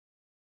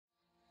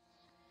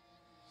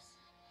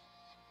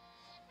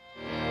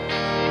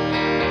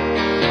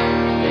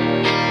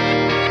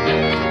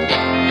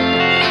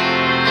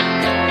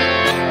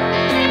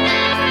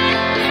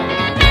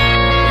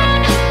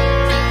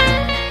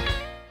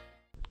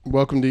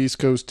Welcome to East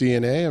Coast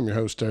DNA. I'm your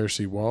host,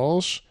 Darcy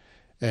Walsh.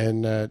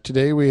 And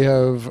today we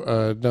have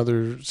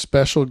another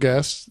special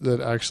guest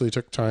that actually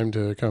took time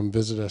to come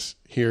visit us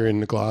here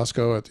in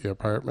Glasgow at the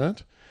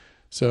apartment.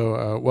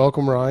 So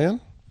welcome,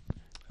 Ryan.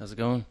 How's it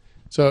going?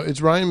 So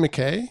it's Ryan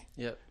MacKay.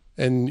 Yep.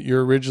 And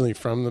you're originally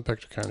from the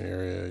Pictou County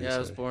area. Yeah, I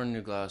was born in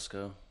New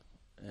Glasgow,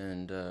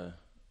 and I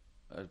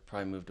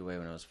probably moved away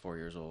when I was 4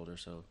 years old or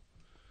so.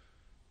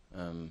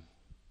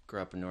 Grew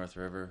up in North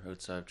River,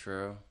 outside of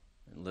Truro,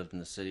 and lived in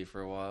the city for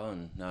a while,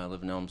 and now I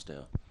live in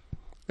Elmsdale.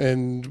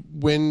 And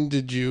when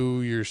did you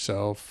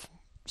yourself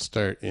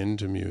start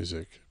into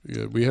music?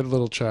 We had a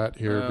little chat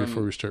here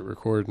before we start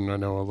recording. I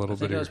know a little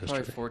bit of your history. I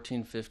was probably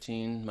 14,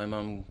 15. My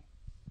mom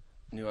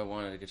knew I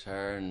wanted a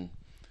guitar, and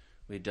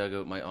we dug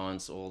out my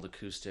aunt's old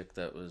acoustic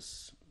that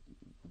was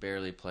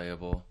barely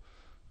playable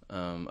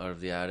out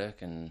of the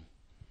attic, and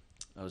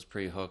I was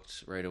pretty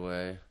hooked right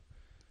away.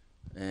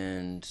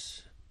 And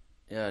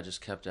yeah, I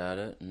just kept at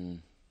it,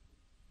 and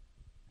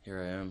here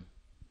I am.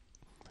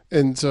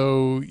 And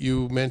so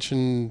you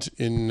mentioned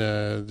in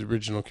the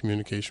original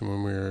communication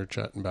when we were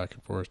chatting back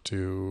and forth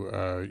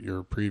to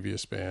your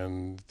previous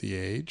band, The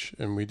Age,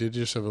 and we did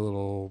just have a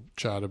little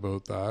chat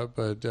about that,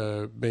 but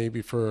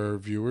maybe for our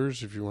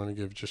viewers, if you want to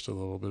give just a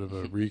little bit of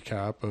a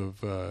recap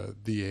of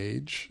The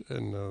Age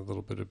and a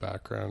little bit of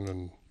background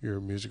on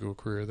your musical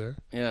career there.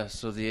 Yeah,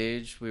 so The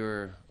Age, we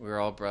were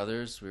all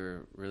brothers. We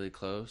were really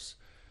close,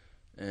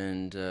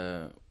 and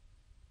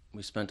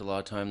we spent a lot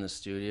of time in the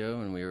studio,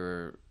 and we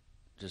were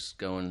just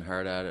going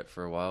hard at it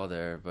for a while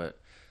there. But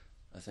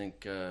I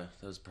think that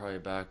was probably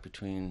back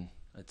between,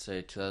 I'd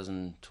say,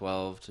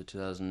 2012 to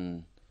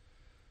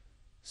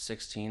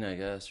 2016, I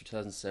guess, or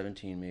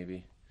 2017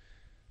 maybe.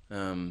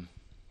 But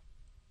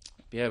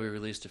yeah, we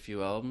released a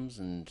few albums,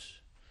 and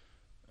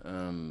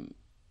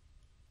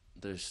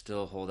they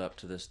still hold up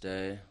to this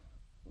day.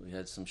 We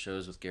had some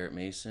shows with Garrett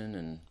Mason,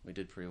 and we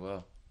did pretty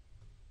well.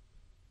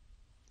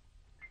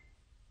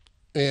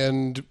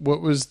 And what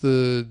was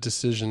the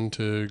decision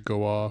to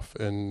go off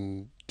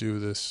and do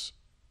this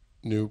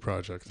new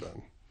project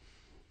then?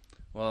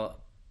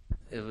 Well,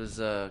 it was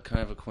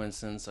kind of a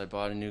coincidence. I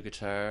bought a new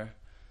guitar,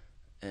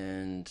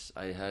 and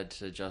I had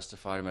to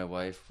justify to my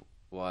wife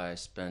why I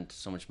spent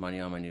so much money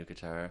on my new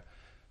guitar.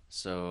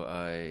 So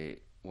I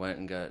went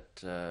and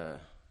got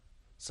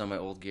some of my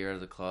old gear out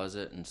of the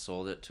closet and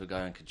sold it to a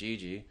guy on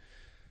Kijiji.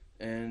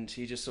 And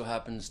he just so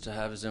happens to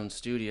have his own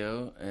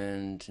studio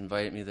and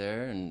invited me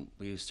there, and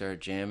we started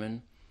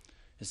jamming.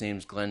 His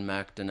name's Glenn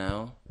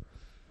MacDonnell.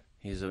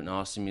 He's an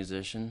awesome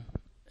musician,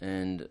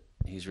 and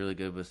he's really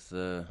good with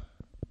the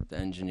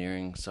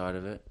engineering side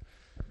of it.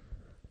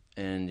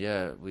 And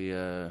yeah, we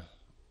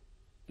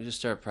just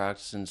started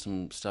practicing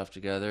some stuff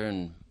together,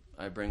 and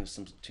I bring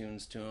some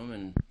tunes to him.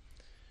 And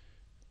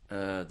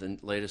the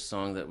latest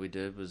song that we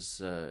did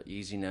was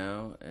Easy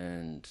Now,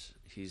 and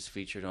he's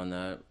featured on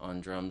that on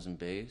drums and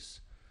bass.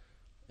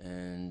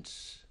 And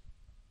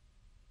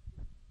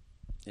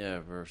yeah,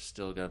 we're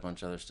still got a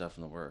bunch of other stuff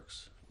in the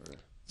works.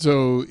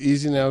 So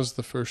Easy Now is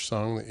the first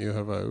song that you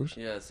have out?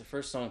 Yeah, it's the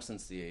first song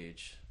since The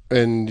Age.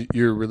 And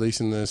you're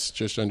releasing this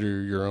just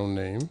under your own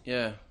name?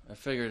 Yeah, I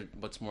figured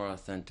what's more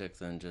authentic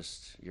than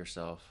just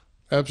yourself.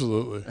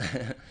 Absolutely.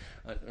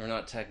 We're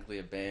not technically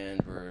a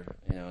band. We're,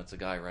 it's a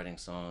guy writing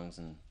songs,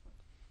 and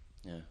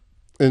yeah.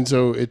 And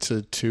so it's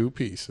a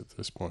two-piece at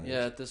this point.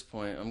 Yeah, at this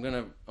point, I'm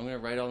gonna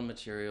write all the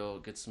material,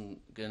 get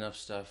enough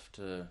stuff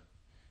to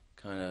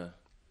kind of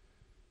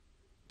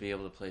be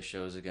able to play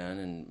shows again,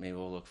 and maybe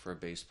we'll look for a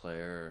bass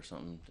player or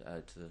something to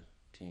add to the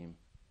team.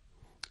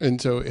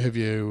 And so have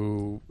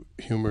you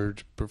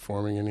humored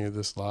performing any of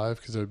this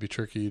live? Because it would be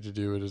tricky to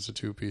do it as a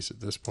two-piece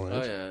at this point.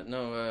 Oh yeah,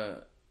 no,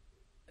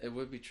 it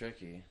would be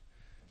tricky.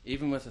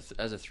 Even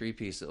as a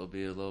three-piece, it'll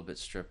be a little bit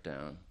stripped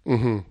down.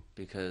 Mm-hmm.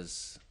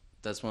 Because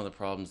that's one of the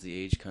problems The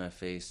Age kind of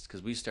faced,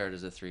 because we started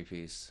as a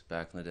three-piece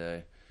back in the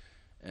day,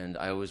 and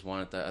I always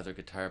wanted that other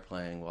guitar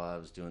playing while I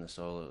was doing the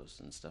solos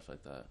and stuff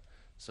like that.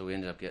 So we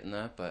ended up getting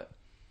that. But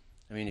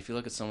I mean, if you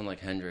look at someone like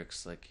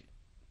Hendrix, like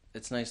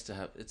it's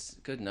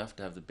good enough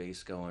to have the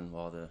bass going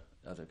while the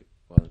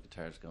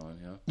guitar's going,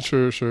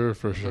 Sure,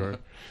 for sure.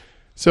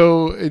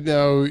 So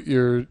now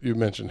you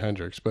mentioned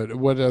Hendrix, but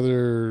what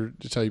other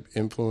type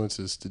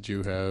influences did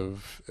you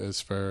have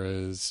as far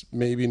as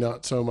maybe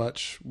not so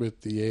much with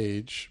The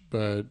Age,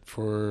 but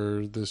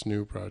for this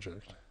new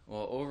project?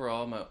 Well,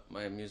 overall,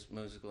 my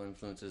musical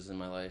influences in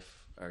my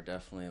life are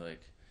definitely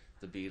like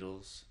the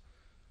Beatles,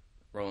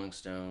 Rolling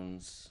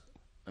Stones.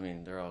 I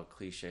mean, they're all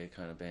cliche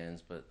kind of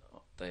bands, but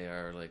they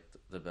are like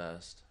the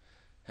best.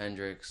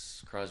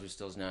 Hendrix, Crosby,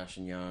 Stills, Nash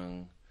and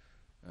Young.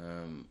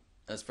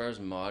 As far as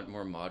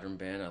more modern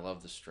band, I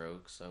love the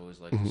Strokes. I always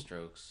liked the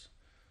Strokes.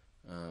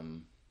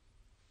 When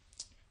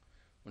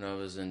I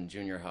was in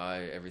junior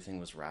high, everything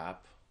was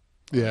rap.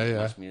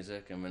 Much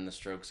music. And when the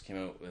Strokes came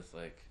out with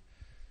like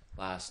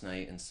Last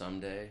Night and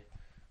Someday,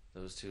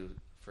 those two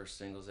first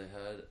singles they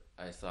had,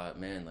 I thought,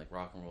 man, like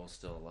rock and roll's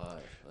still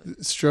alive. Like,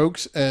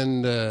 Strokes,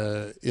 and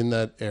in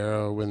that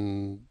era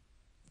when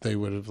they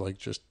would have like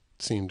just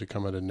seemed to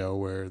come out of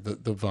nowhere.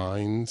 The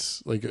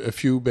Vines, like a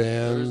few There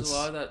bands. was a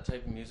lot of that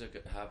type of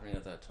music happening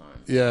at that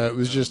time. Yeah, it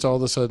was just all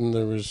of a sudden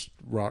there was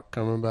rock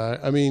coming back.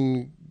 I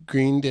mean,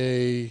 Green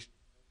Day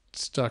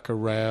stuck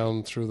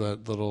around through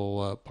that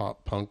little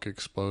pop punk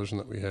explosion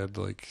that we had,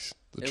 like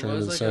the turn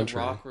of the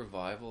century. It was like a rock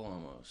revival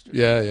almost.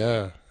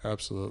 Yeah,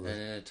 absolutely.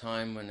 And in a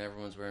time when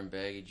everyone's wearing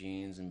baggy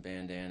jeans and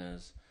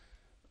bandanas,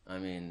 I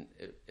mean,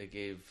 it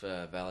gave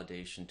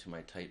validation to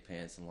my tight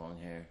pants and long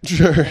hair.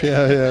 Sure,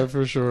 yeah,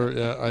 for sure.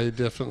 Yeah, I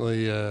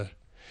definitely.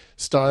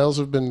 Styles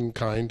have been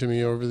kind to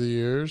me over the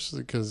years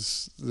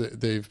because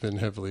they've been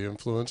heavily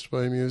influenced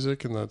by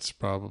music, and that's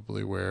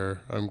probably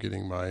where I'm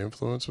getting my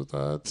influence with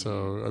that.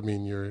 So, I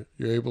mean, you're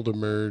able to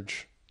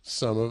merge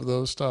some of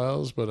those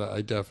styles, but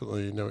I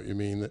definitely know what you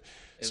mean. That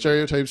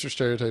stereotypes are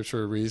stereotypes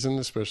for a reason,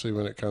 especially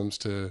when it comes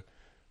to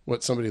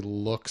what somebody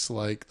looks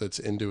like that's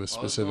into a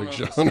specific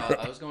genre.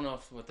 I was going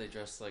off what they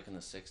dressed like in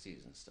the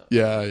 60s and stuff.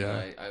 Yeah.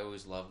 And I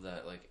always loved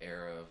that like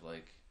era of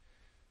like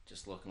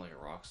just looking like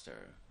a rock star.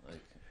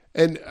 Like,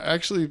 and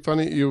actually,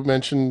 funny you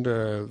mentioned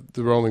the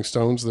Rolling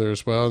Stones there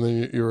as well, and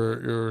then you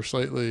were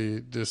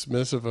slightly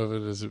dismissive of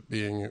it as it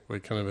being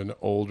like kind of an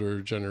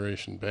older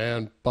generation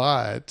band.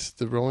 But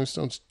the Rolling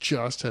Stones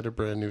just had a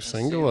brand new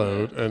single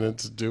out, and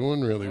it's doing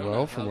really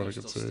well from what I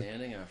can see.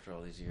 Standing after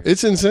all these years,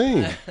 it's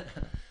insane.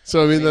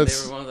 So I mean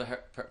that's they were one of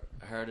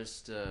the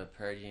hardest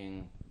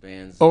partying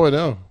bands. Oh, I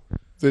know.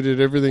 They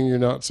did everything you're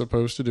not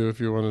supposed to do if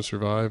you want to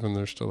survive, and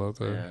they're still out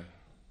there. Yeah.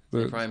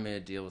 They probably made a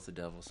deal with the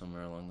devil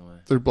somewhere along the way.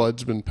 Their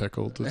blood's been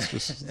pickled. It's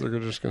just they're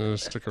just going to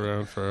stick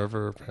around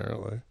forever,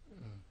 apparently.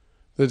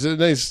 It's a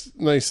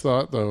nice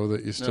thought, though,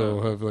 that you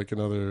still have like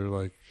another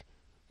like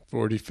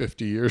 40,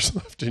 50 years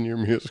left in your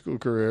musical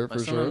career. I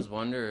sometimes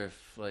wonder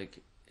if like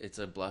it's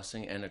a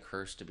blessing and a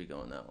curse to be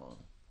going that long.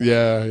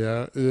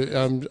 Yeah.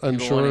 I'm People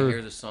sure. want to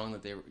hear the song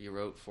that you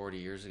wrote 40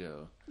 years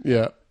ago.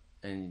 Yeah.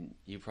 And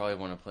you probably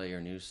want to play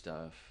your new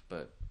stuff,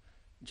 but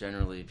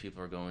generally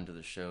people are going to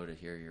the show to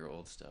hear your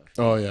old stuff.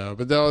 Oh yeah,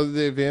 but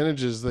the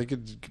advantage is they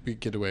could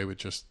get away with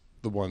just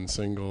the one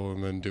single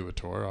and then do a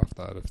tour off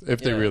that if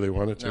they really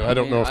wanted to. No, I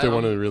don't know if they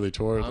wanted to really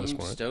tour at this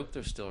point. I'm stoked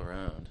they're still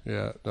around.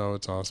 Yeah, no,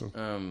 it's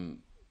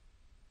awesome.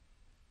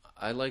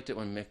 I liked it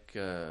when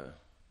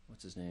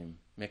what's his name?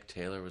 Mick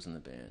Taylor was in the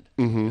band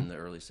in the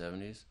early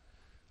 70s.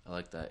 I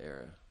like that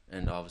era.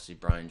 And obviously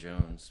Brian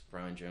Jones.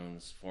 Brian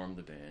Jones formed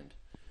the band,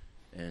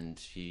 and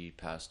he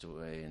passed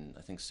away in,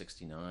 I think,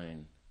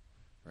 69,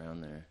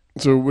 around there.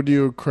 So would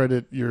you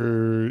credit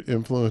your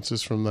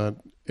influences from that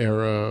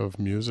era of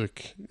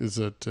music? Is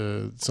that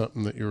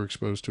something that you were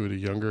exposed to at a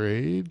younger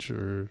age,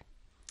 or?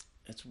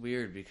 It's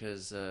weird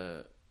because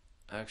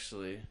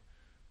actually,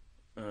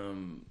 I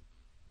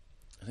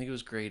think it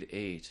was grade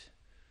 8.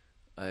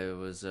 I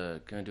was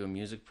going to do a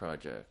music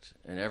project,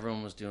 and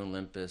everyone was doing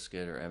Limp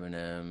Bizkit or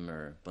Eminem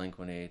or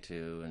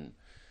Blink-182, and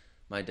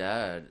my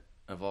dad,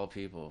 of all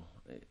people,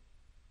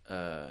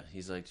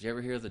 he's like, "Did you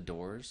ever hear the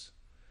Doors?"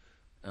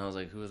 And I was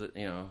like, "Who are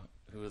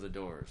the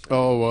Doors?"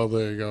 Oh, well,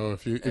 there you go.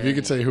 If you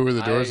could say Who Are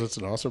the Doors, that's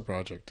an awesome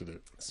project to do.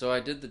 So I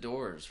did the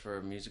Doors for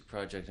a music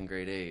project in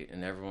grade 8,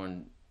 and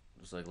everyone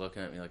was like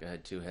looking at me like I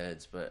had two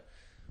heads, but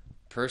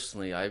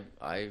personally,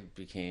 I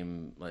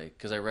became like,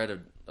 because I read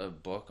a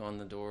book on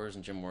the Doors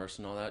and Jim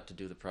Morrison and all that to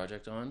do the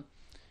project on,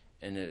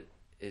 and it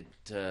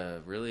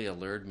really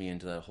allured me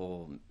into that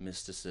whole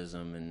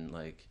mysticism and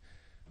like,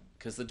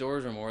 because the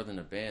Doors are more than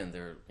a band.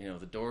 They're,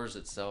 the Doors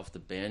itself, the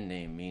band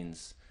name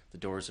means the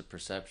doors of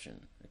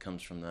perception. It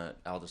comes from that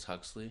Aldous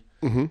Huxley,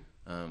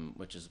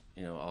 which is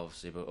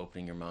obviously about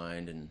opening your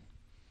mind and.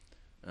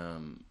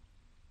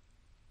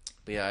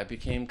 But yeah, I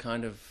became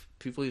kind of,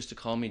 people used to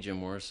call me Jim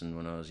Morrison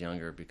when I was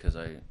younger because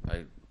I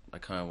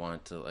kind of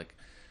wanted to, like,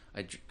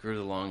 I grew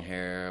the long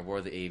hair, I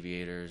wore the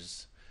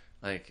aviators,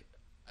 like,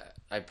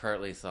 I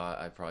partly thought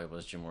I probably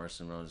was Jim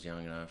Morrison when I was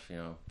young enough,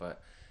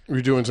 but. Were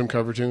you doing some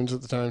cover tunes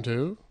at the time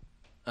too?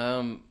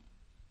 I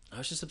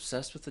was just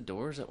obsessed with the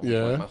Doors at one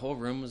point. My whole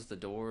room was the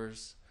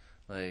Doors.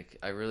 Like,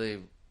 I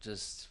really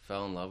just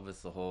fell in love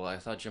with the whole, I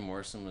thought Jim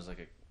Morrison was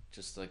like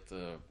just like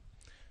the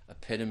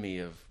epitome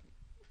of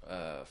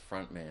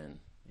front man,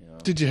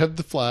 Did you have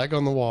the flag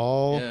on the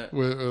wall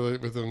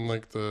within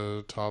like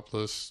the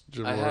topless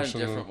Jim Morrison? I had a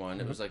different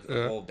one. It was like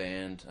the whole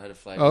band. I had a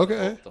flag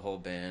with the whole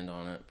band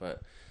on it,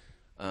 but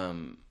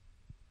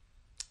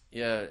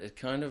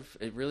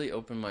it really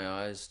opened my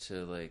eyes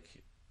to like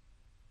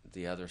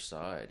the other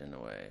side in a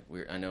way.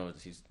 I know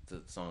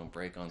the song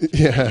 "Break on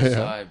the Other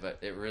Side," but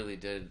it really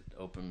did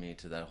open me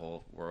to that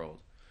whole world,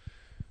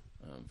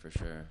 for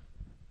sure.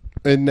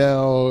 And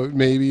now,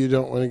 maybe you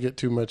don't want to get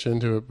too much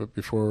into it, but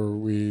before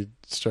we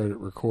started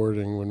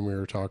recording, when we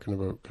were talking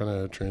about kind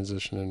of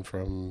transitioning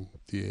from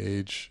the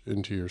age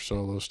into your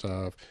solo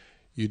stuff,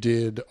 you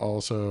did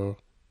also,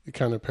 it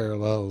kind of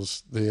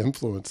parallels the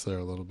influence there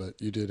a little bit.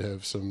 You did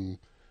have some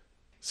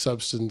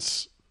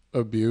substance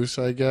abuse,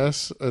 I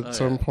guess, at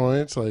some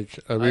points. Like,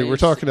 I mean, we're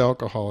talking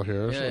alcohol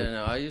here.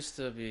 Yeah, I used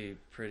to be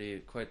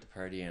quite the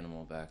party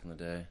animal back in the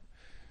day.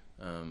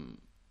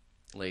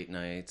 Late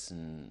nights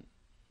and...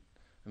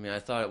 I mean, I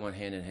thought it went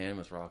hand in hand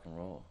with rock and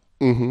roll.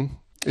 Mm-hmm.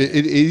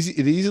 It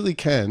easily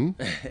can.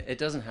 It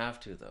doesn't have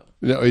to, though.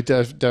 No, it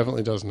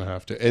definitely doesn't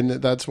have to. And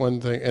that's one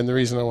thing. And the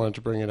reason I wanted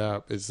to bring it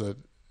up is that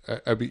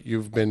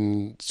you've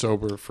been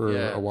sober for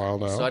Yeah. a while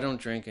So I now. don't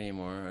drink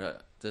anymore.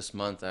 This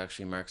month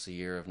actually marks a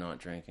year of not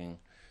drinking.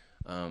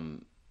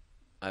 Um,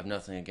 I have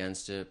nothing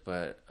against it,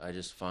 but I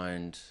just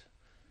find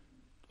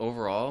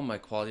overall my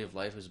quality of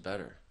life is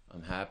better.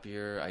 I'm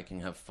happier. I can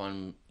have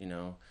fun.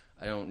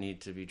 I don't need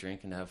to be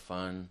drinking to have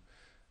fun.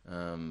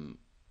 Um,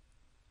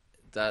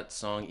 that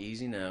song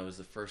 "Easy Now" is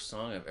the first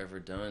song I've ever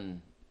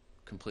done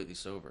completely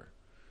sober,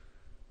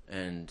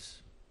 and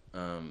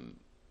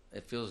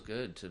it feels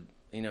good to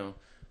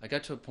I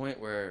got to a point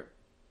where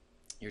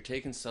you're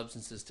taking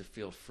substances to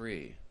feel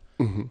free,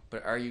 Hmm.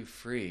 but are you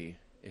free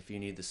if you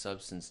need the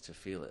substance to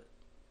feel it?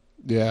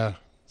 Yeah,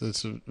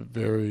 that's a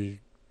very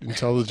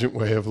intelligent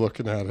way of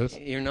looking at it.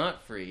 You're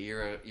not free.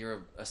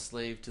 You're a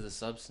slave to the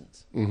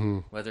substance, Hmm.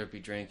 whether it be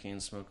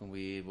drinking, smoking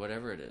weed,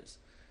 whatever it is.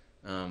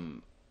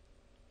 Um,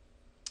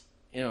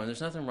 and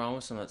there's nothing wrong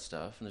with some of that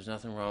stuff, and there's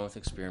nothing wrong with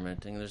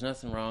experimenting, and there's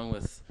nothing wrong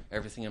with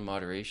everything in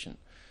moderation.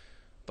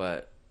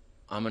 But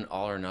I'm an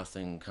all or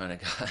nothing kind of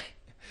guy,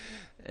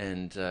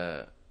 and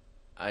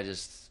I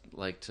just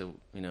like to,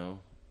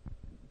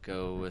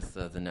 go with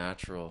the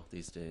natural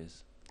these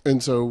days.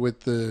 And so,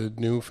 with the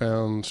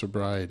newfound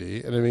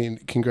sobriety, and I mean,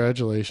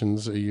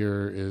 congratulations, a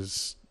year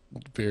is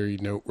very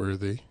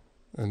noteworthy.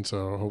 And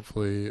so,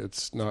 hopefully,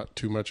 it's not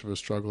too much of a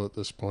struggle at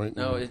this point.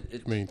 No, And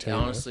it maintain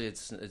honestly,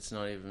 it's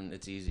not even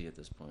it's easy at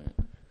this point.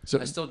 So,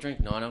 I still drink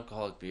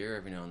non-alcoholic beer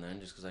every now and then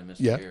just because I miss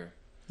yeah, beer,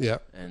 yeah.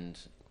 and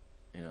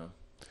you know,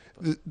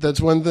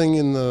 That's one thing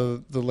in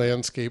the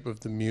landscape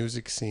of the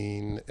music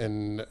scene,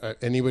 and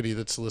anybody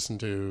that's listened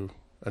to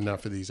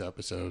enough of these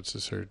episodes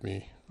has heard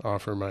me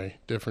offer my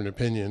different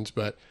opinions.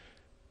 But,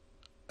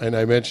 and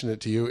I mentioned it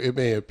to you, it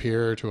may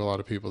appear to a lot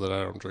of people that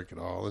I don't drink at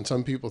all, and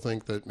some people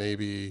think that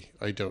maybe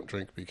I don't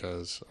drink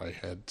because I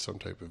had some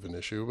type of an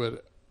issue.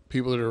 But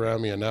people that are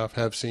around me enough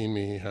have seen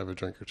me have a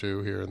drink or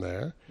two here and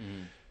there,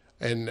 mm,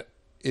 and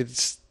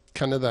it's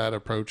kind of that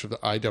approach of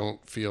I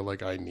don't feel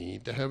like I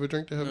need to have a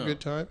drink to have a no, good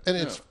time, and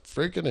no. it's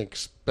freaking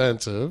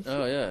expensive.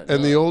 Oh yeah,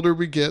 And no. the older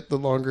we get, the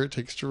longer it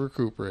takes to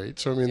recuperate.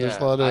 So I mean, there's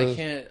a lot I of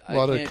can't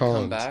cons.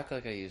 come back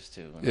like I used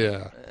to.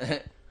 Yeah.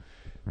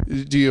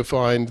 Do you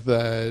find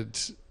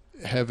that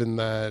having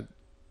that?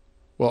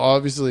 Well,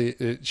 obviously,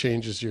 it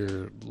changes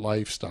your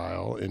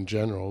lifestyle in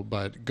general,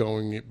 but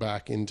going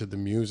back into the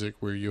music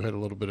where you had a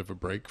little bit of a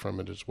break from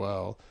it as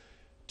well.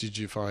 Did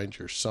you find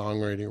your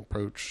songwriting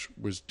approach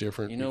was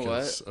different You know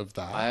because what? of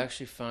that? I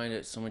actually find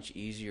it so much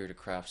easier to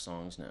craft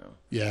songs now.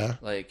 Yeah.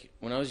 Like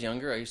when I was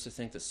younger, I used to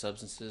think that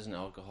substances and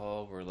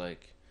alcohol were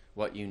like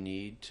what you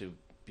need to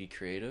be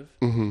creative.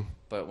 Mm-hmm.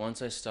 But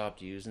once I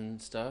stopped using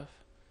stuff,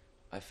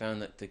 I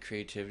found that the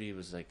creativity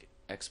was like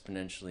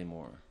exponentially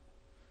more.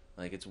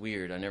 Like it's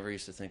weird. I never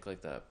used to think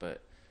like that,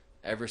 but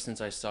ever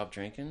since I stopped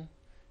drinking,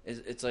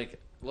 it's like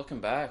looking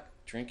back,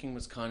 drinking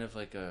was kind of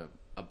like a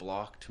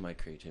block to my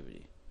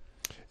creativity.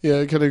 Yeah,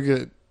 it kind of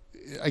get.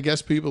 I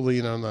guess people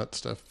lean on that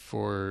stuff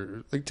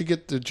for like to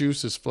get the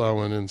juices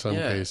flowing in some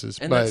cases,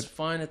 and but that's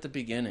fine at the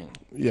beginning.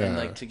 yeah, and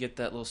like to get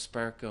that little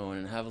spark going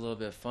and have a little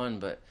bit of fun.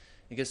 But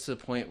it gets to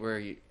the point where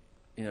you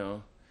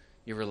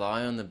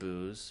rely on the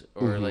booze,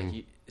 or mm-hmm.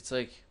 it's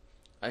like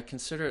I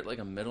consider it like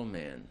a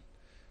middleman.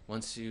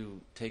 Once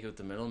you take out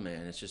the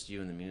middleman, it's just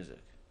you and the music.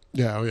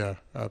 Yeah, oh yeah,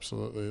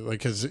 absolutely. Like,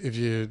 because if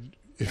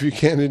you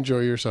can't enjoy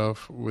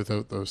yourself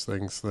without those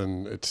things,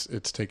 then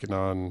it's taken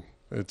on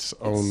its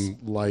own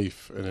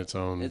life and its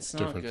own It's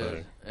not different good.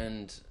 thing.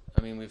 And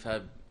I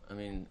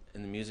mean,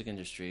 in the music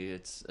industry,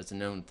 it's a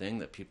known thing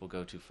that people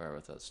go too far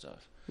with that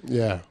stuff.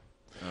 Yeah,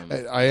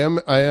 I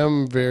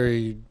am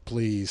very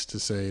pleased to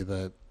say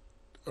that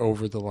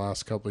over the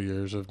last couple of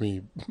years of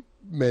me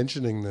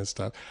mentioning this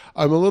stuff,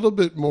 I'm a little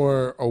bit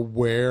more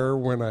aware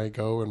when I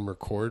go and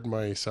record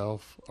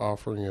myself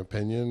offering an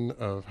opinion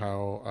of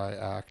how I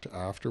act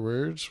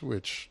afterwards,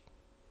 which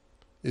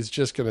is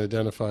just going to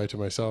identify to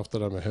myself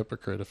that I'm a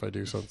hypocrite if I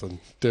do something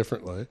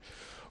differently.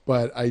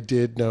 But I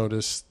did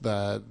notice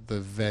that the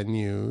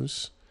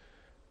venues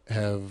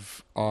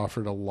have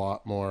offered a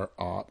lot more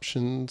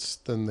options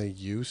than they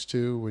used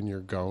to when you're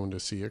going to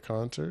see a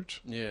concert.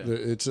 Yeah.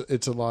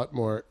 It's a lot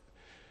more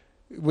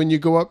when you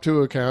go up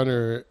to a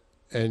counter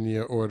and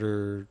you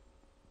order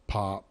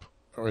pop,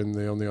 and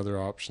the only other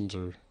options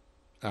are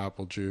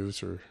apple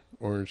juice or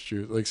orange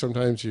juice. Like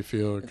sometimes you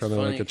feel kind of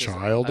like a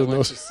child in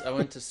those. I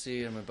went to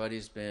see my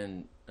buddy's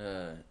band,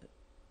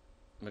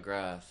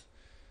 McGrath,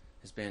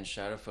 his band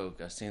Shadowfolk.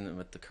 I seen them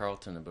at the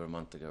Carlton about a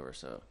month ago or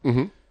so.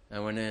 Mm-hmm. I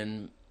went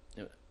in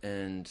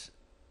and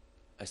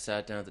I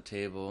sat down at the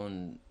table,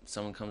 and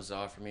someone comes to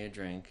offer me a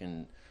drink,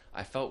 and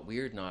I felt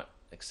weird not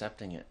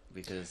accepting it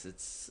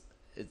because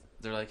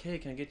they're like, "Hey,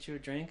 can I get you a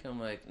drink?" I'm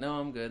like, "No,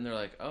 I'm good." And they're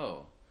like,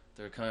 "Oh."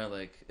 They're kind of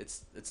like,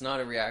 it's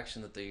not a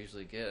reaction that they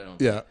usually get, I don't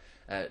think,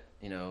 at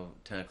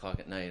 10 o'clock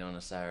at night on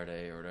a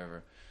Saturday or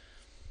whatever.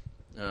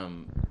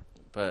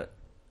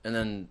 And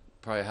then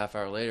probably a half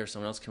hour later,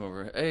 someone else came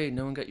over. "Hey,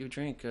 no one got you a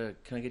drink. Can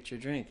I get you a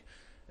drink?"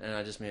 And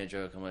I just made a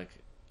joke. I'm like,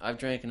 I've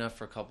drank enough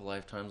for a couple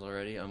lifetimes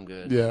already. I'm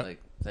good. Yeah. Like,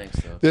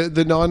 thanks though.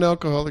 The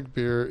non-alcoholic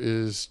beer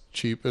is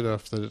cheap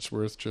enough that it's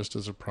worth just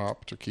as a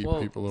prop to keep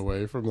people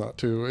away from that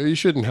too. You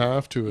shouldn't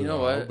have to at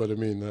all, but I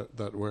mean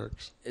that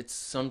works.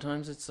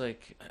 Sometimes it's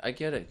like, I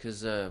get it,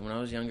 because when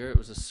I was younger, it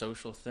was a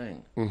social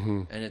thing,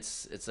 and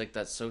it's like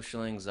that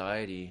social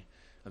anxiety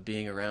of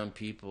being around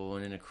people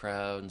and in a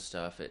crowd and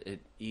stuff.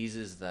 It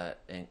eases that,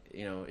 and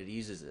it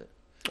eases it.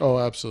 Oh,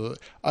 absolutely.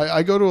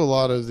 I go to a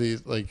lot of the,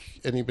 like,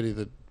 anybody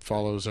that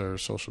follows our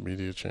social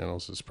media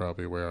channels is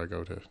probably where I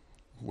go to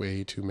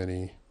way too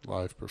many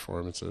live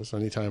performances.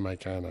 Anytime I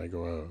can, I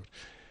go out.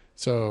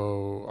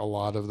 So a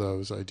lot of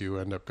those I do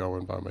end up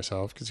going by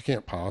myself, because you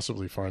can't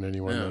possibly find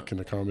anyone that can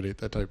accommodate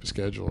that type of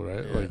schedule,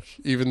 right? Yeah. Like,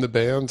 even the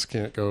bands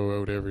can't go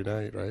out every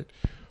night, right?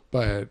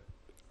 But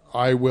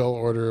I will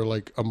order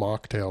like a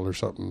mocktail or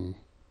something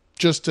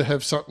just to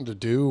have something to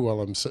do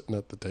while I'm sitting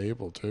at the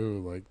table too.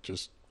 Like,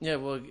 just... Yeah,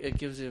 well, it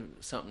gives you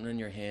something in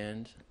your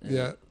hand. And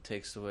it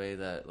takes away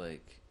that,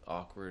 like,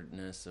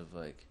 awkwardness of,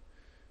 like,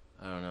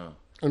 I don't know.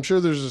 I'm sure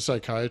there's a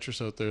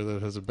psychiatrist out there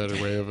that has a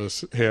better way of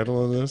us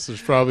handling this.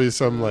 There's probably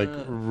some, like,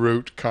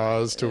 root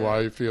cause to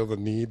why you feel the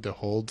need to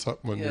hold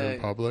something when you're in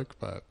public.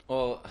 But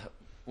well,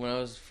 when I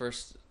was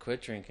first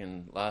quit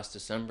drinking last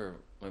December,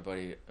 my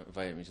buddy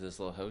invited me to this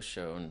little house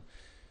show, and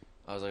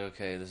I was like,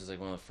 okay, this is, like,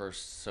 one of the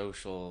first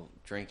social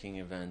drinking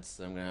events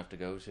that I'm going to have to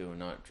go to and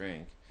not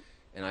drink.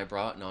 And I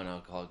brought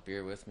non-alcoholic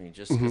beer with me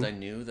just because I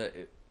knew that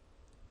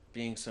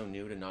being so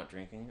new to not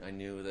drinking, I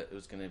knew that it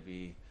was going to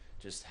be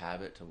just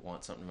habit to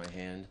want something in my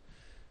hand.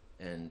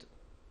 And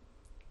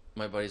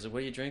my buddy's like,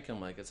 what are you drinking?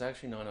 I'm like, it's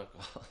actually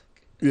non-alcoholic.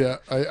 Yeah,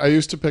 I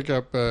used to pick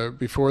up,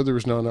 before there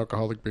was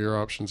non-alcoholic beer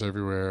options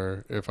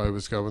everywhere, if I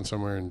was going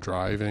somewhere and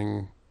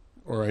driving,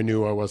 or I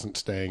knew I wasn't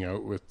staying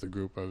out with the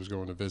group I was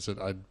going to visit,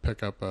 I'd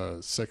pick up a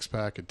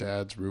 6-pack of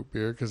Dad's root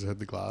beer because it had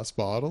the glass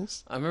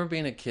bottles. I remember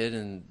being a kid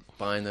and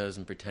buying those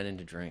and pretending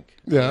to drink.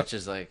 Yeah. Which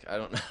is like, I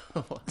don't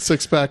know.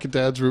 6-pack of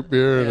Dad's root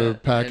beer and a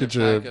package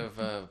of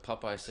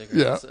Popeye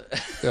cigarettes.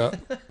 Yeah,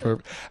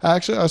 perfect.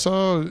 Actually, I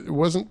saw, it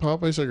wasn't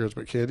Popeye cigarettes,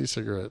 but candy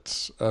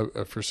cigarettes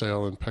for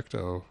sale in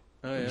Pictou.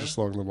 Oh, yeah? Just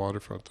along the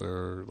waterfront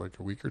there like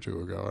a week or two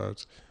ago. I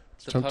was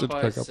tempted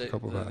to pick up a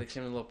couple bags. They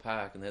came in a little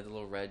pack and they had the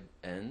little red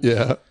ends.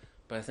 Yeah.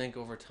 But I think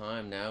over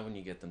time now when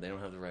you get them, they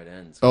don't have the right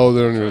ends. Oh, they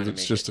don't know.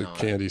 It's just a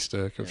candy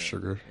stick of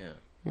sugar.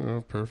 Yeah.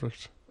 Oh,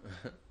 perfect.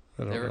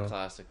 They were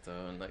classic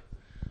though, and like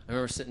I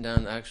remember sitting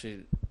down,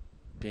 actually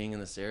being in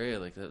this area.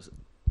 Like that was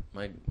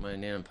my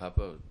Nan and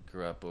Papa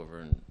grew up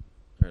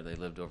they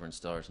lived over in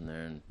Stellarton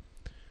there, and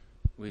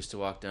we used to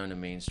walk down to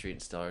Main Street in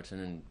Stellarton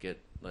and get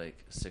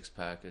like a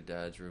 6-pack of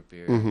Dad's root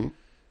beer,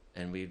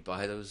 and we'd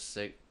buy those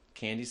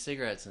candy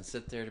cigarettes and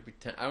sit there to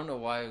pretend. I don't know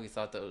why we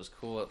thought that was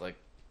cool at like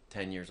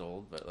 10 years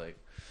old, but like...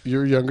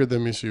 You're younger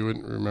than me, so you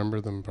wouldn't remember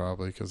them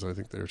probably, because I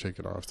think they were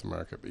taken off the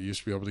market. But you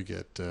used to be able to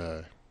get...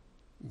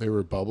 they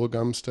were bubble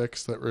gum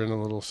sticks that were in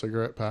a little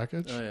cigarette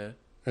package. Oh,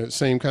 yeah.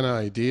 Same kind of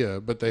idea,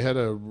 but they had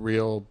a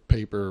real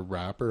paper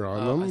wrapper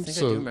on them. I think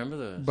I do remember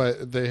those.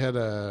 But they had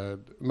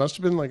must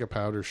have been like a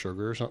powdered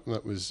sugar or something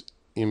that was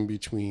in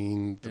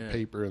between the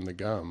paper and the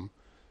gum.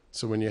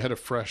 So when you had a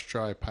fresh,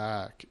 dry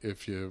pack,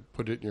 if you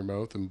put it in your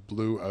mouth and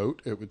blew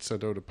out, it would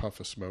send out a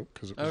puff of smoke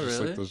because it was just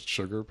like the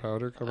sugar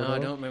powder coming out. I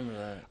don't remember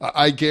that.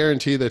 I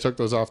guarantee they took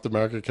those off the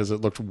market because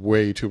it looked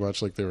way too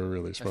much like they were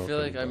really smoking. I feel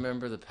like I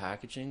remember the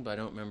packaging, but I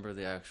don't remember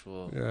the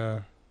actual... Yeah.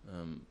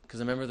 Because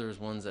I remember there was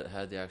ones that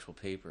had the actual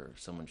paper.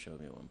 Someone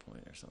showed me at one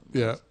point or something.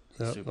 Yeah.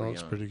 Yeah,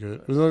 that's pretty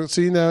good.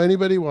 See, now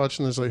anybody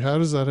watching this, like, how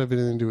does that have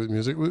anything to do with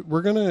music?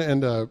 We're going to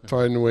end up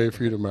finding a way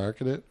for you to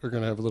market it. We're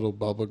going to have little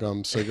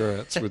bubblegum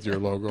cigarettes with your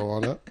logo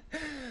on it.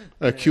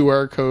 A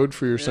QR code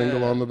for your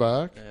single on the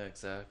back. Yeah,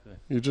 exactly.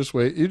 You just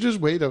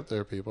wait out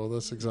there, people.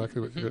 That's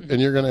exactly what you're...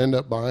 And you're going to end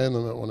up buying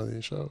them at one of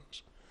these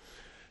shows.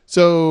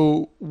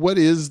 So what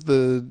is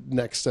the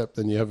next step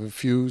then? You have a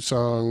few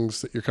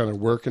songs that you're kind of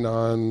working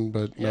on,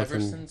 but nothing... Ever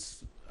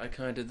since I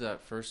kind of did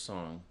that first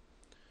song,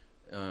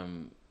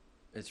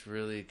 it's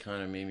really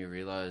kind of made me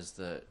realize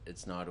that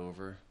it's not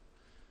over.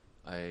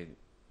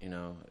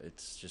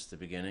 It's just the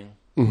beginning.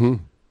 Mm-hmm.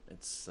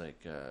 It's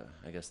like,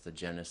 I guess the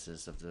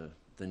genesis of the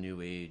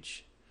new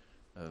age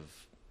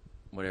of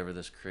whatever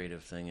this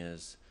creative thing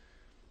is.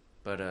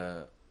 But,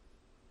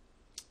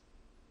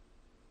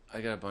 I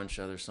got a bunch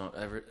of other songs.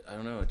 I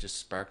don't know, it just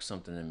sparked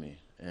something in me,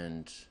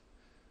 and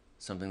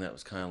something that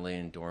was kind of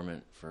laying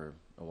dormant for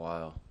a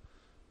while.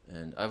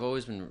 And I've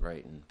always been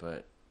writing,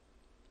 but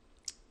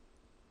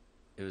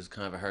it was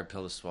kind of a hard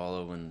pill to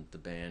swallow when the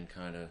band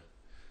kind of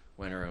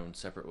went our own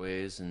separate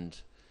ways. And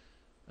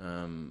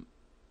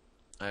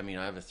I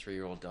have a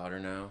 3-year-old daughter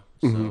now,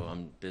 so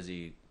I'm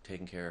busy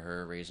taking care of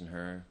her, raising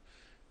her,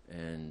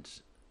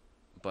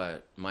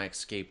 but my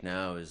escape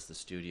now is the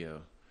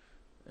studio.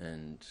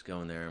 And just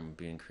going there and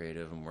being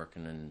creative and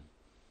working, and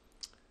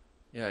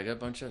I got a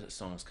bunch of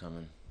songs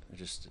coming. They're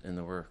just in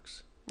the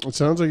works. It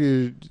sounds like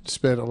you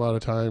spent a lot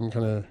of time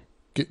kind of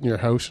getting your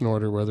house in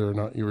order, whether or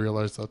not you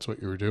realized that's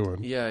what you were doing.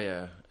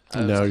 Yeah.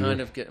 I was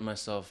kind of getting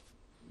myself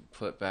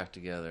put back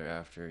together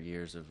after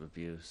years of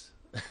abuse.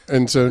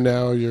 And so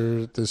now you're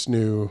at this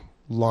new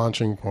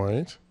launching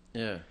point.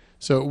 Yeah.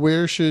 So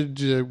where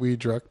should we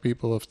direct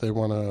people if they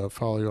want to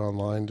follow you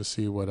online to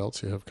see what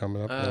else you have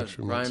coming up in the next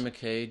few months?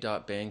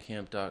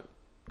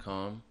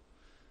 RyanMacKay.bandcamp.com.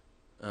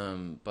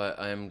 But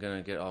I'm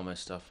going to get all my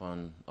stuff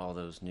on all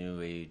those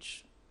new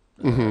age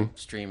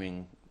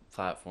streaming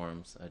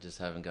platforms. I just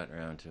haven't gotten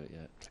around to it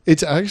yet.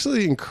 It's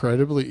actually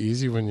incredibly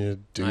easy when you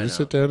do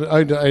sit down.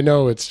 I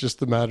know it's just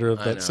the matter of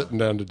that sitting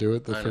down to do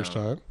it the first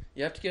time.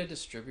 You have to get a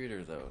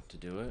distributor though to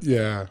do it.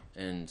 Yeah.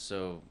 And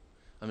so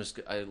I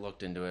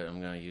looked into it. I'm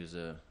going to use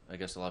I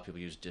guess a lot of people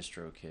use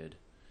DistroKid.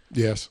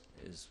 Yes.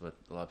 Is what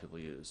a lot of people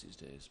use these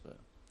days. But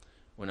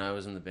when I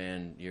was in the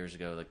band years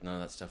ago, like none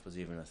of that stuff was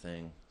even a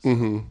thing.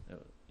 So,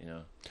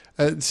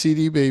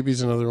 CD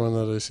Baby's another one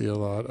that I see a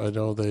lot. I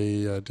know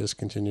they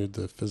discontinued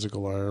the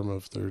physical arm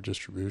of their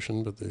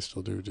distribution, but they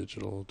still do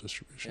digital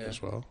distribution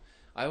as well.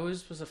 I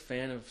always was a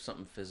fan of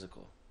something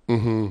physical.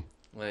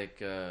 Like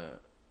to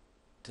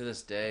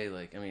this day,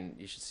 like I mean,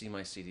 you should see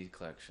my CD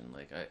collection.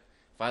 Like if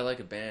I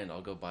like a band,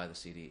 I'll go buy the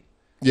CD.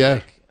 Yeah.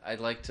 Like, I'd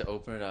like to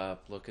open it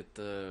up, look at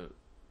the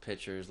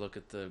pictures, look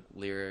at the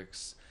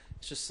lyrics.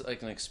 It's just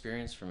like an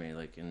experience for me.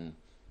 Like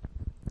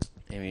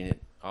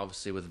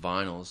obviously with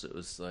vinyls, it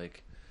was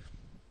like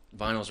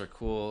vinyls are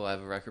cool. I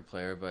have a record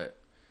player, but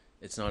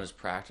it's not as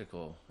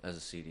practical as a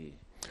CD.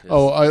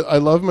 Oh, I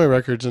love my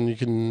records, and you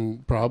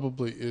can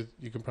probably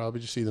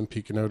just see them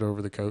peeking out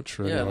over the couch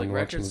for anyone like watching the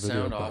records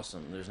video. sound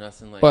awesome. There's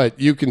nothing like. But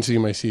you can see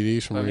my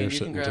CDs from where you're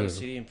sitting too. You can grab a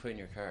CD and put it in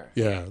your car.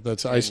 Yeah,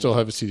 I still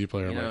have a CD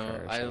player in my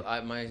car. So.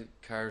 My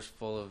car's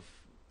full of.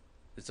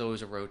 It's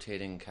always a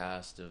rotating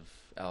cast of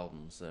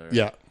albums that are.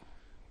 Yeah.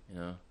 You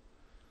know.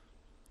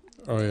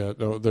 Oh yeah,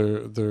 no,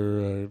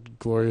 they're a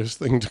glorious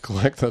thing to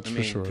collect. That's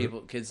for sure.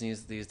 Kids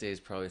these days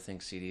probably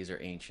think CDs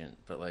are ancient,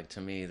 but like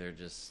to me, they're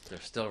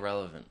still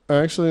relevant.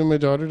 Actually, my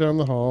daughter down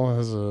the hall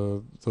has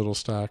a little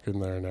stack in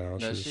there now.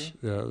 Does she?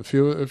 Yeah, a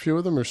few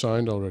of them are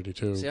signed already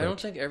too. See, I don't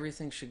think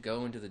everything should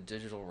go into the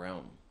digital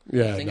realm.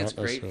 Yeah, I think it's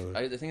great.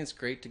 I think it's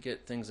great to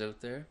get things out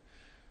there,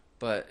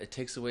 but it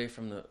takes away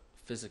from the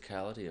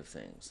physicality of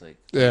things. Like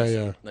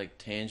like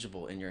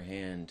tangible in your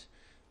hand.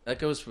 That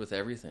goes with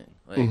everything.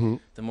 Like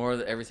the more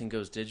that everything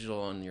goes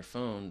digital on your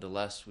phone, the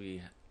less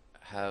we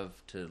have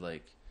to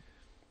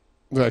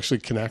actually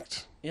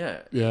connect.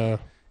 Yeah. Yeah.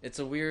 It's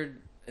a weird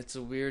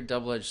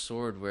double-edged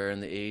sword where in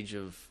the age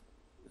of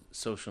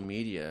social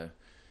media,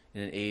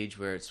 in an age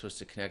where it's supposed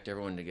to connect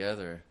everyone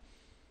together,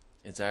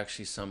 it's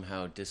actually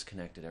somehow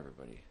disconnected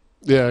everybody.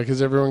 Yeah,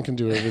 because everyone can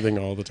do everything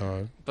all the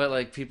time. But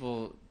like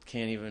people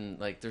can't even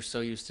they're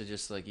so used to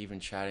just like even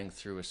chatting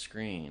through a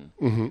screen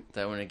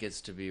that when it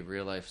gets to be a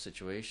real life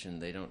situation,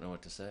 they don't know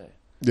what to say.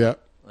 Yeah.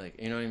 Like,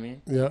 you know what I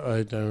mean? Yeah,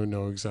 I don't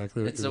know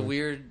exactly what it's a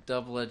weird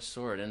double-edged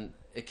sword, and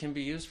it can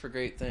be used for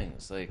great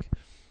things. Like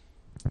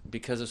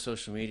because of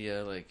social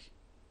media, like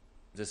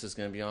this is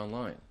going to be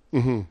online.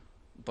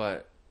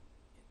 But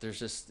there's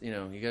just, you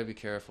got to be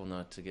careful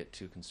not to get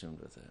too consumed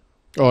with it.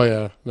 Oh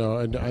yeah. No,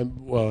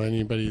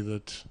 anybody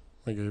that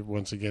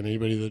once again,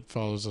 anybody that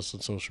follows us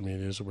on social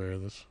media is aware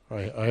of this.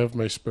 I have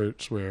my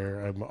spurts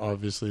where I'm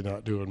obviously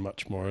not doing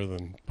much more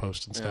than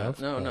posting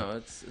stuff. No,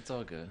 it's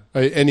all good.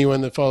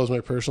 Anyone that follows my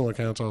personal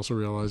accounts also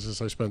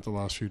realizes I spent the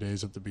last few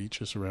days at the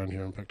beaches around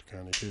here in Pector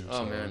County too.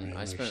 Oh so, man,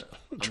 I'm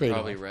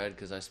probably red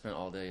because I spent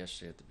all day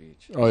yesterday at the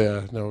beach. Oh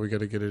yeah, no, we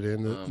got to get it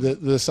in.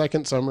 The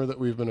second summer that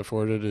we've been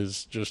afforded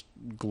is just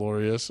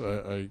glorious.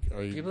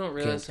 People don't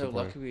realize how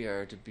lucky we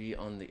are to be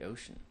on the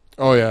ocean.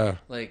 Oh yeah.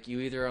 Like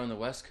you either are on the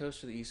west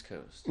coast or the east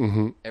coast.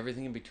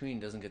 Everything in between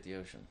doesn't get the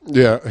ocean.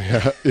 Yeah,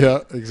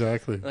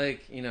 exactly.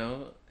 Like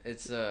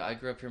it's I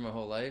grew up here my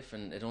whole life,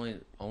 and it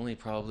only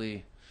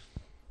probably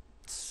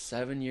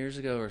 7 years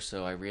ago or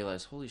so I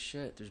realized, holy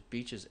shit, there's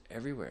beaches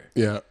everywhere.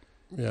 Yeah,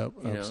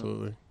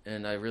 absolutely.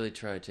 And I really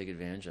try to take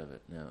advantage of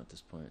it now at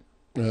this point.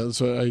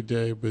 So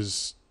I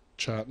was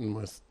chatting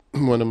with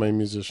one of my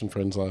musician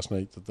friends last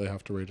night that they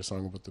have to write a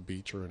song about the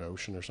beach or an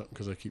ocean or something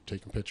because I keep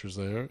taking pictures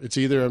there. It's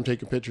either I'm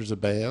taking pictures of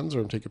bands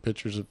or I'm taking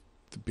pictures of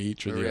the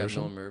beach or the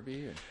ocean. Mel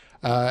Murby?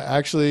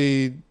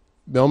 Actually,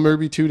 Mel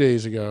Murby 2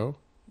 days ago.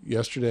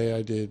 Yesterday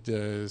I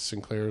did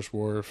Sinclair's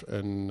Wharf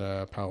and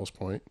Powell's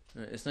Point.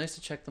 It's nice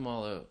to check them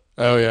all out.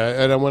 Oh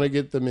yeah, and I want to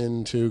get them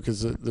in too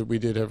because we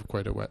did have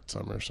quite a wet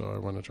summer, so I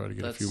want to try to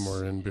get a few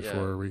more in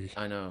before we get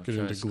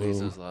into gloom.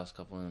 Those last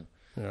couple in.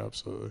 Yeah,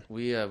 absolutely.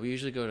 We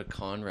usually go to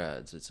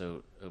Conrad's. It's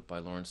out by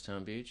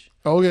Lawrencetown Beach.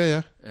 Oh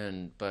yeah.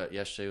 But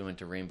yesterday we went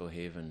to Rainbow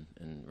Haven,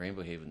 and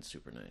Rainbow Haven's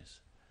super nice.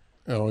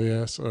 Oh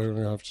yeah, so I'm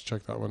gonna have to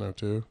check that one out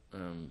too.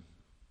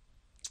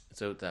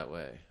 It's out that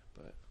way,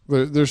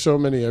 but there's so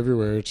many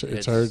everywhere.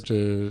 It's hard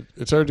to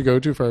go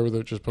too far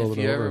without just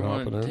pulling over and hopping out. If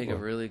you ever want to take a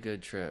really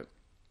good trip,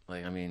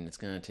 it's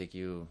gonna take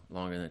you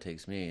longer than it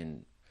takes me.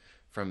 And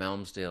from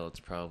Elmsdale, it's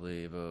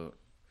probably about,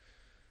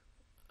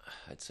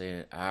 I'd say,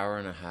 an hour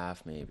and a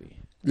half maybe.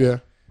 Yeah.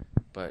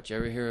 But did you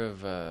ever hear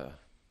of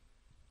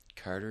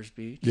Carter's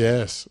Beach.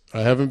 Yes,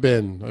 I haven't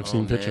been. I've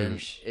seen Man,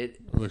 pictures.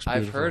 It looks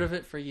I've beautiful. heard of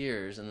it for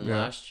years, and then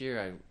last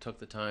year I took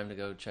the time to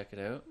go check it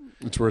out.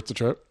 It's worth the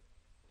trip.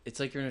 It's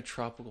like you're in a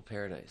tropical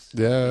paradise.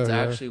 Yeah, it's yeah.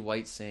 actually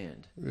white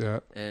sand. Yeah,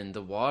 And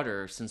the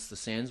water, since the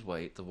sand's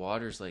white, the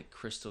water's like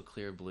crystal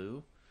clear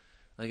blue.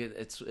 Like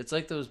it's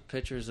like those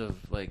pictures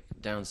of like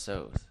down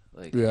south.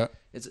 Like yeah.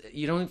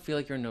 you don't feel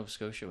like you're in Nova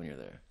Scotia when you're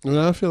there.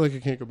 Well, I feel like I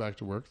can't go back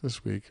to work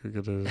this week. I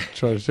got to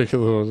try to take a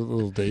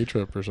little day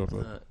trip or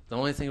something. The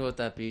only thing about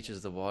that beach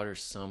is the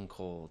water's some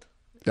cold.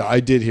 Yeah,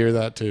 I did hear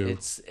that too.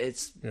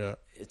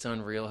 It's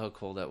unreal how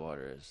cold that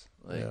water is.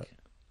 Like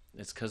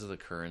it's because of the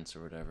currents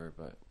or whatever.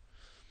 But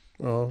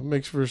well, it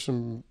makes for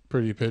some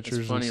pretty pictures.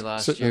 It's funny.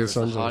 Last year was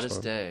the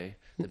hottest day.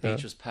 The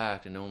beach was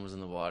packed and no one was in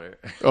the water.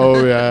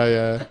 Oh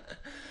yeah.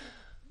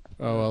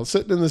 Oh well,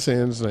 sitting in the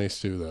sand's nice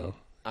too, though.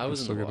 I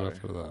was in the water.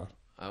 For that.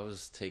 I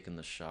was taking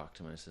the shock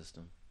to my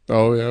system.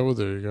 Oh yeah, well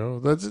there you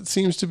go. It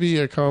seems to be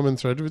a common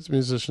thread with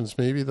musicians.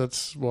 Maybe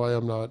that's why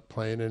I'm not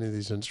playing any of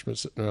these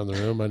instruments sitting around the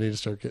room. I need to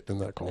start getting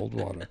in that cold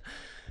water.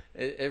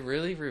 It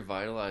really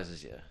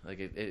revitalizes you. Like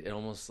it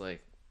almost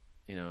like,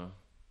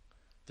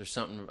 there's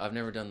something. I've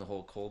never done the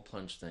whole cold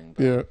plunge thing,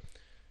 but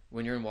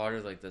when you're in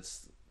water like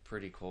that's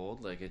pretty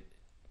cold, like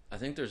I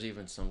think there's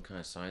even some kind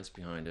of science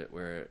behind it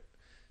where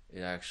it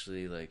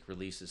actually like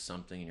releases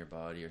something in your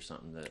body or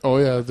something that. Oh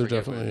yeah, there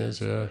definitely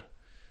is. Yeah.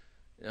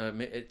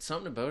 It's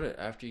something about it.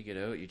 After you get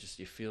out, you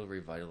feel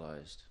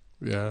revitalized.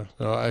 Yeah.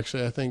 No,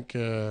 actually, I think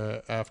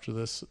after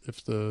this,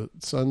 if the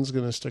sun's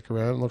going to stick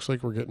around, it looks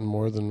like we're getting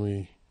more than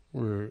we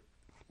were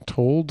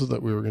told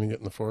that we were going to get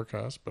in the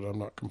forecast. But I'm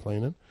not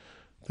complaining.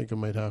 I think I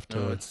might have to.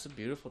 No, it's a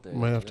beautiful day.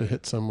 Might have to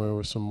hit somewhere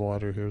with some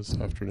water here this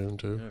afternoon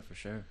too. Yeah, for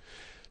sure.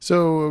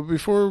 So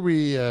before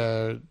we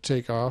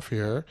take off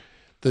here,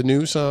 the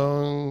new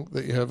song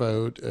that you have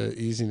out,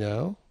 "Easy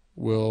Now."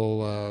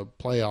 We'll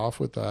play off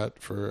with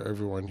that for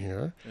everyone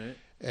here. Right.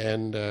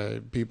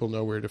 And people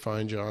know where to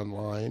find you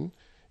online.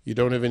 You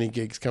don't have any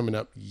gigs coming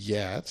up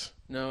yet.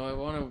 No, I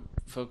want to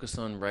focus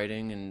on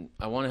writing, and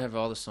I want to have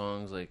all the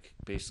songs like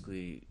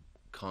basically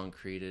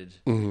concreted,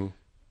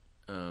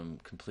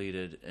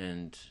 completed,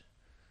 and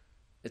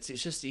it's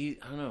just I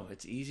don't know.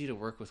 It's easy to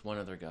work with one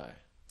other guy.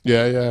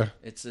 Yeah.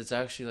 It's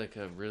actually like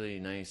a really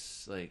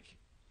nice like.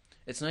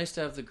 It's nice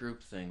to have the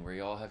group thing where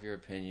you all have your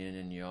opinion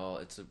and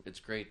it's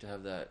great to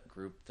have that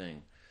group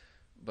thing.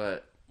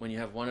 But when you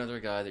have one other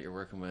guy that you're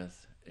working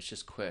with, it's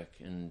just quick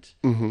and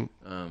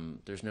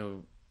there's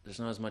not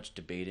as much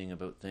debating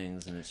about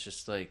things, and it's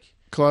just like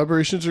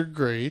collaborations are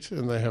great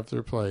and they have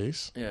their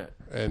place. Yeah.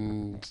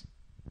 And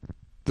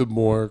the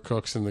more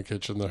cooks in the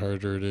kitchen, the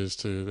harder it is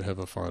to have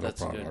a final product.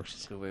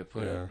 That's a good way to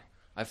put it.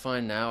 I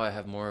find now I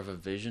have more of a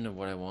vision of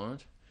what I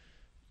want,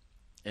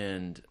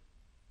 and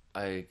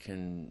I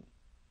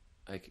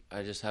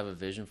just have a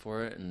vision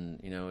for it,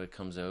 and it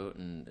comes out,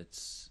 and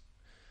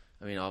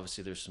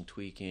obviously there's some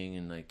tweaking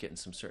and like getting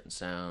some certain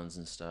sounds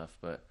and stuff,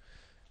 but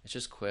it's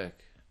just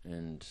quick.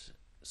 And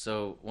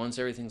so once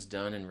everything's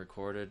done and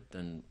recorded,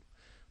 then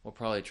we'll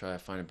probably try to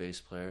find a bass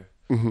player,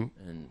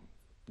 and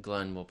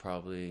Glenn will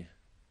probably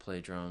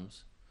play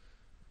drums.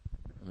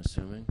 I'm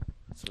assuming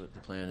that's what the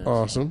plan is.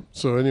 Awesome.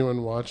 So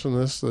anyone watching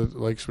this that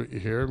likes what you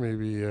hear,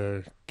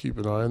 maybe keep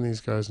an eye on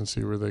these guys and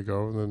see where they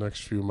go in the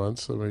next few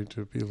months. They might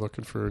be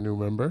looking for a new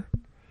member.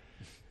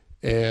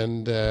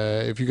 And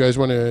if you guys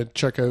want to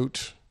check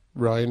out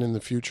Ryan in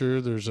the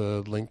future, there's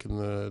a link in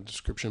the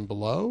description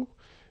below.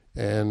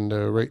 And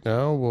right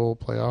now, we'll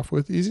play off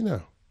with Easy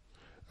Now.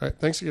 All right.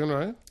 Thanks again,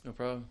 Ryan. No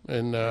problem.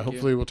 And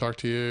hopefully we'll talk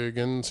to you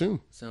again soon.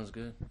 Sounds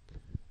good.